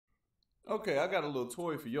Okay, I got a little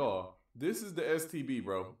toy for y'all. This is the STB,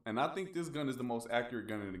 bro, and I think this gun is the most accurate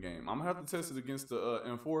gun in the game. I'm gonna have to test it against the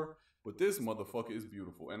M4, but this motherfucker is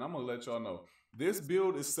beautiful, and I'm gonna let y'all know. This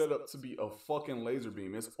build is set up to be a fucking laser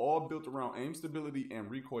beam. It's all built around aim stability and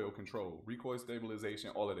recoil control, recoil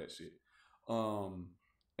stabilization, all of that shit.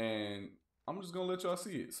 And I'm just gonna let y'all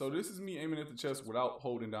see it. So this is me aiming at the chest without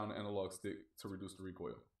holding down the analog stick to reduce the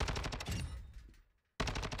recoil.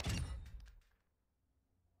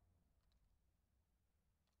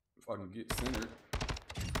 If I can get centered.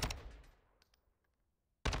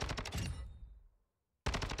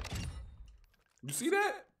 You see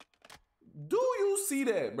that? Do you see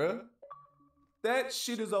that, bruh? That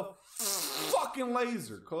shit is a fucking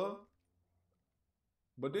laser, cuz.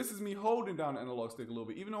 But this is me holding down the analog stick a little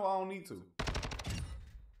bit, even though I don't need to.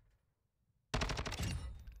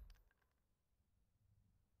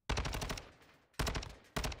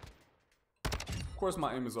 Of course,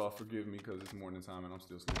 my aim is off. Forgive me, because it's morning time and I'm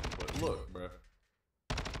still sleeping. But look, bruh.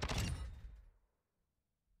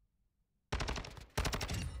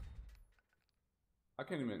 I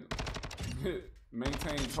can't even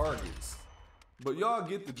maintain targets. But y'all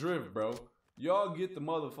get the drift, bro. Y'all get the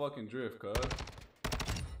motherfucking drift, cuz.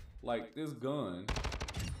 Like, this gun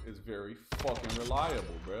is very fucking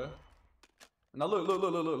reliable, bruh. Now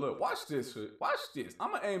look. Watch this shit. Watch this.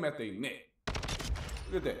 I'ma aim at their neck.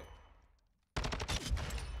 Look at that.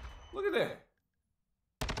 Look at that.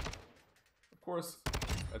 Of course,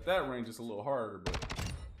 at that range it's a little harder, but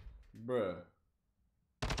bruh.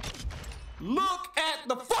 Look at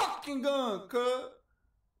the fucking gun, cuz.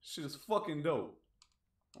 Shit is fucking dope.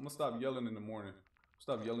 I'm gonna stop yelling in the morning.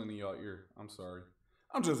 Stop yelling in y'all ear. I'm sorry.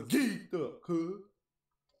 I'm just geeked up, cuz.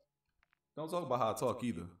 Don't talk about how I talk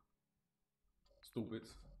either.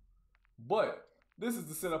 Stupids. But this is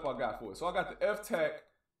the setup I got for it. So I got the F-Tac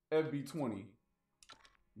FB20.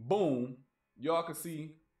 Boom. Y'all can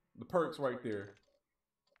see the perks right there.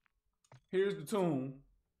 Here's the tune.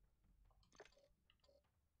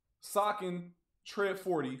 Socking Tread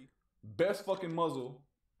 40. Best fucking muzzle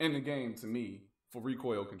in the game to me for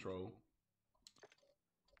recoil control.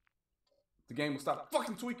 The game will stop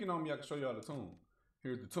fucking tweaking on me. I can show y'all the tune.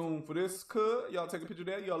 Here's the tune for this. Y'all take a picture of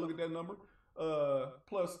that. Y'all look at that number.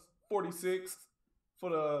 Plus 46 for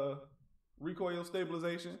the recoil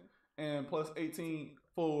stabilization and plus 18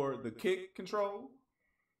 for the kick control.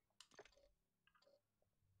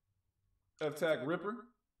 F-Tac Ripper.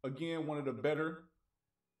 Again, one of the better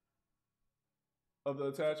of the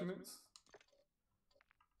attachments.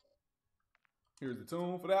 Here's the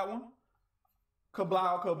tune for that one.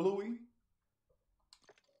 Kablow Kablooey.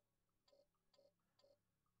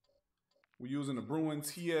 We're using the Bruin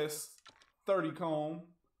TS 30 comb,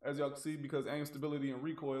 as y'all can see, because aim stability and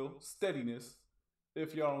recoil steadiness.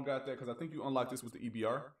 If y'all don't got that, because I think you unlock this with the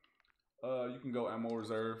EBR. You can go ammo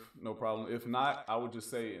reserve, no problem. If not, I would just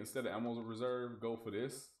say instead of ammo reserve, go for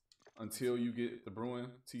this until you get the Bruin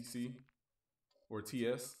TC or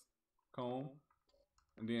TS comb.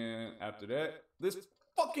 And then after that, this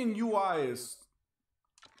fucking UI is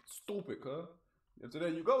stupid, cuz. After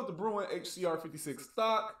that, you go with the Bruin HCR 56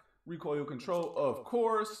 stock. Recoil control, of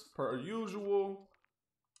course, per usual.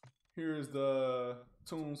 Here's the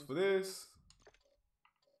tunes for this.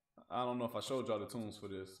 I don't know if I showed y'all the tunes for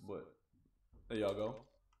this, but there y'all go.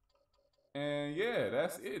 And yeah,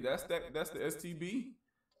 that's it. That's the STB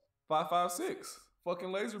 556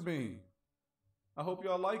 fucking laser beam. I hope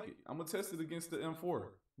y'all like it. I'm gonna test it against the M4.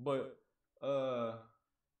 But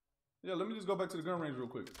yeah, let me just go back to the gun range real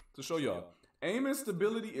quick to show y'all. Aim and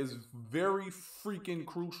stability is very freaking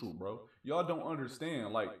crucial, bro. Y'all don't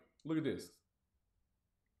understand. Like, look at this.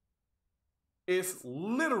 It's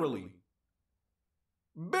literally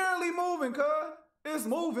barely moving, cuz. It's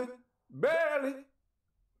moving. Barely.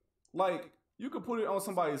 Like, you could put it on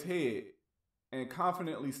somebody's head and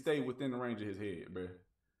confidently stay within the range of his head, bro.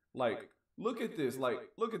 Like, look at this. Like,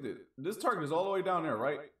 look at this. This target is all the way down there,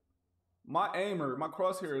 right? My aimer, my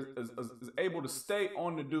crosshair is able to stay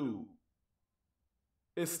on the dude.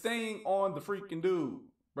 It's staying on the freaking dude,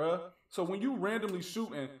 bruh. So when you randomly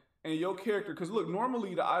shooting and your character, because look,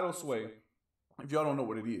 normally the idle sway, if y'all don't know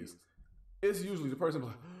what it is, it's usually the person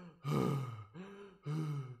like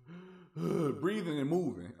breathing and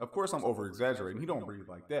moving. Of course, I'm over exaggerating. He don't breathe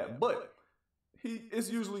like that, but it's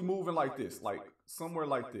usually moving like this, like somewhere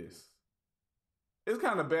like this. It's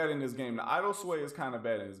kind of bad in this game. The idle sway is kind of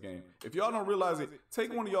bad in this game. If y'all don't realize it,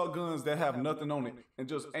 take one of y'all guns that have nothing on it and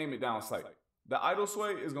just aim it down sight. the idle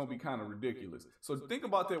sway is gonna be kind of ridiculous. So think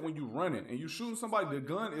about that when you running and you shooting somebody, the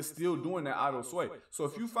gun is still doing that idle sway. So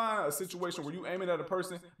if you find a situation where you aiming at a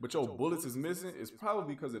person but your bullets is missing, it's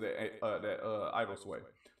probably because of that idle sway.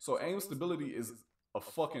 So aim stability is a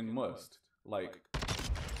fucking must. Like,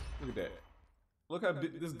 look at that. Look how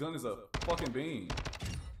this gun is a fucking beam.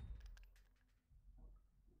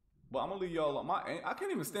 But I'm gonna leave y'all on my aim. I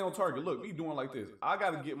can't even stay on target. Look, me doing like this. I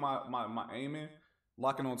gotta get my aiming,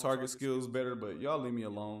 locking on target skills better, but y'all leave me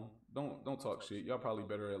alone. Don't talk shit. Y'all probably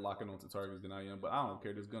better at locking onto targets than I am, but I don't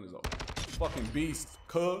care. This gun is a fucking beast,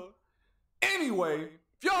 cuh. Anyway,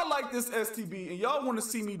 if y'all like this STB and y'all want to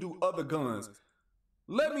see me do other guns,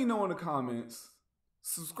 let me know in the comments.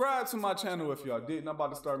 Subscribe to my channel if y'all didn't. I'm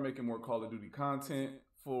about to start making more Call of Duty content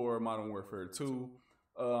for Modern Warfare 2.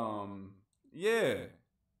 Yeah.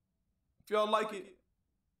 If y'all like it,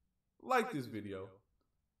 like this video.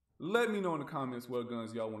 Let me know in the comments what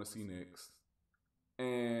guns y'all want to see next.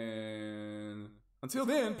 And until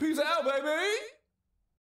then, peace out, baby!